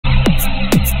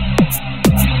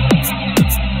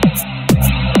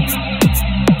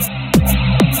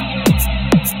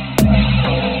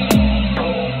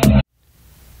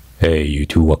Hey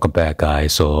YouTube, welcome back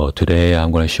guys. So today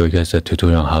I'm going to show you guys a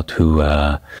tutorial on how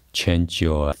to change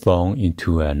your phone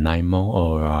into a night mode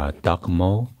or dark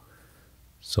mode.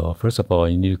 So first of all,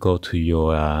 you need to go to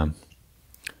your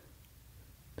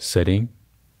setting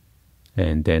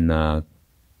and then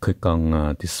click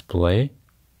on display,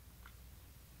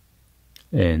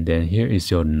 and then here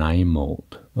is your night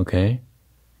mode. Okay,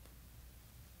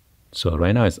 so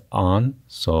right now it's on,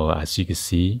 so as you can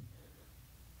see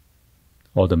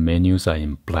all the menus are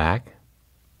in black,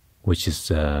 which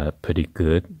is pretty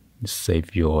good.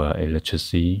 Save your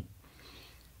electricity.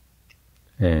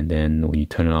 And then when you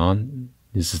turn it on,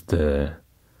 this is the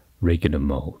regular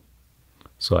mode.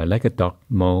 So I like a dark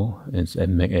mode. It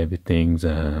make everything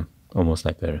almost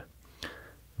like a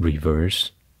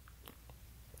reverse.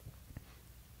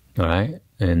 All right,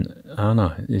 and I don't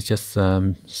know, it just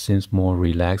seems more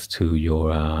relaxed to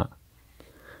your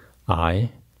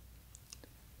eye.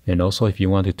 And also, if you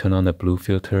want to turn on the blue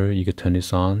filter, you can turn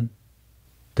this on.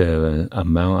 The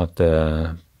amount of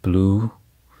the blue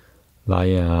light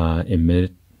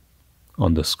emitted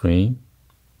on the screen.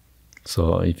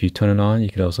 So if you turn it on, you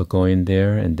can also go in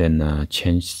there and then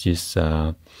change this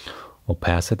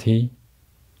opacity.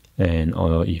 And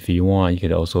or if you want, you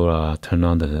can also turn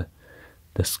on the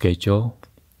schedule.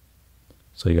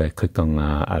 So you gotta click on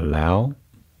allow,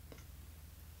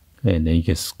 and then you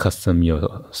can custom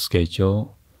your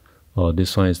schedule. Or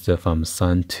this one is from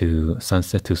sunset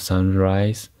to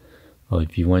sunrise. Or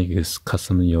if you want, you can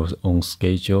custom your own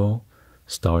schedule,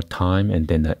 start time, and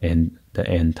then the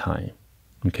end time.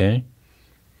 Okay.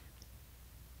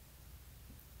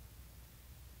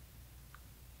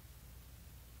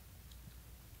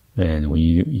 And when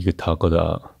you could toggle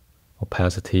the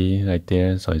opacity right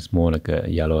there, so it's more like a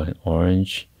yellow and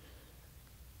orange.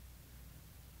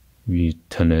 If you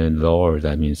turn it lower,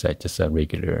 that means that just a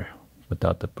regular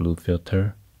without the blue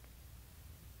filter.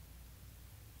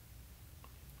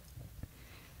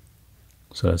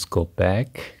 So let's go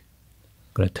back.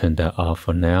 I'm gonna turn that off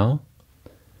for now.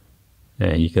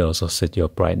 And you can also set your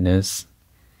brightness.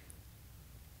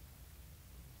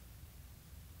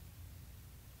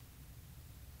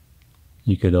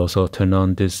 You could also turn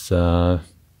on this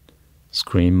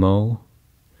screen mode.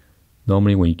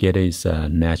 Normally when you get it, it's a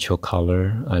natural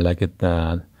color. I like it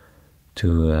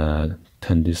to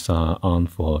turn this on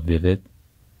for vivid.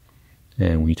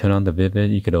 And when you turn on the vivid,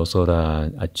 you could also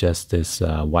adjust this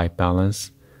white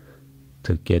balance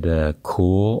to get a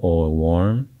cool or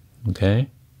warm.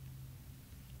 Okay.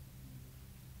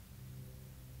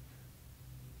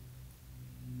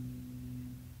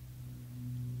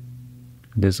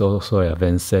 There's also an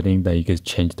advanced setting that you can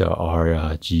change the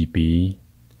RGB,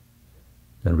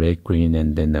 the red, green,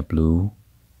 and then the blue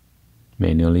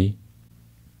manually.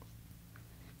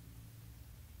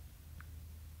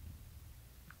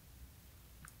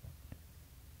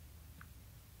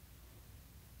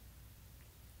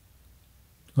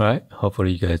 Alright,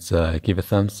 hopefully you guys give a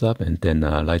thumbs up and then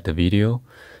like the video.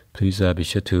 Please be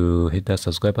sure to hit that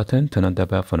subscribe button, turn on that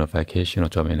bell for notification, or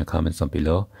drop me in the comments down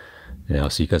below. And I'll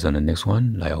see you guys on the next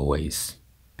one. Like always,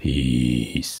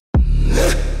 peace.